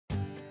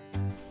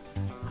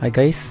Hi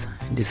guys,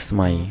 this is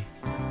my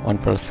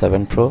OnePlus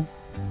 7 Pro.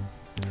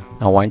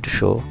 Now I want to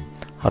show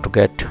how to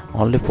get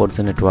only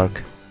 4G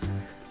network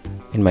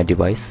in my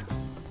device.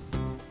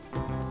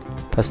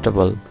 First of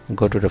all,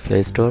 go to the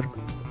Play Store,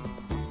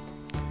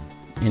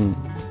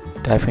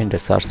 type in the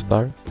search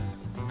bar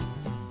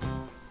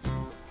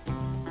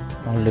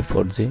only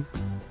 4G.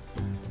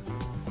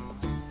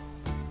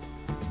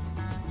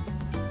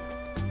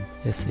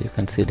 Yes, you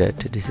can see that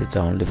this is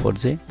the only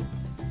 4G.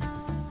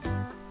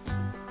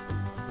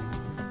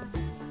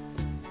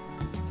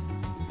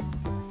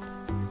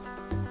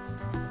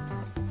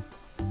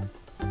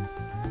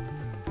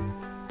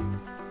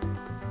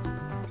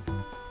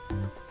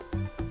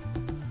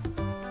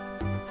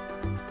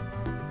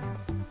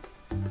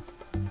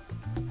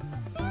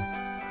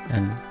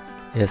 And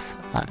yes,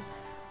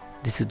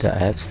 this is the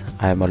apps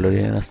I am already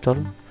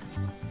installed.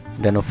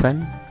 Then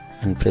open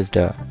and press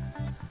the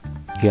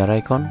gear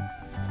icon,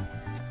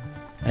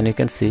 and you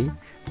can see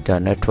the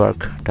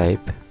network type.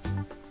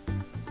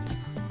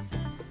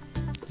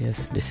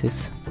 Yes, this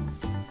is.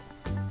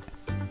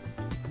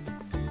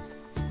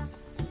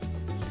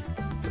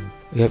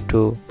 We have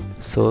to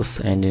source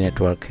any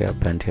network here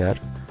and here,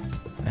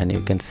 and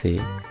you can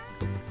see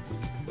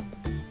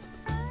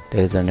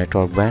there is a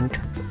network band.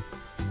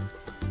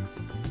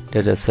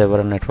 There are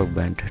several network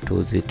band: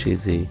 2G,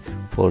 3G,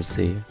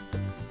 4G.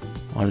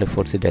 Only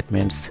 4G, that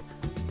means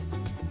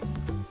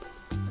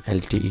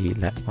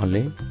LTE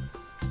only.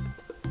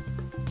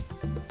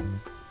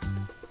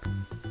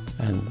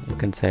 And you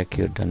can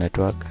secure the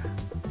network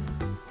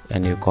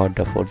and you got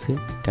the 4G.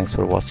 Thanks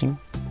for watching.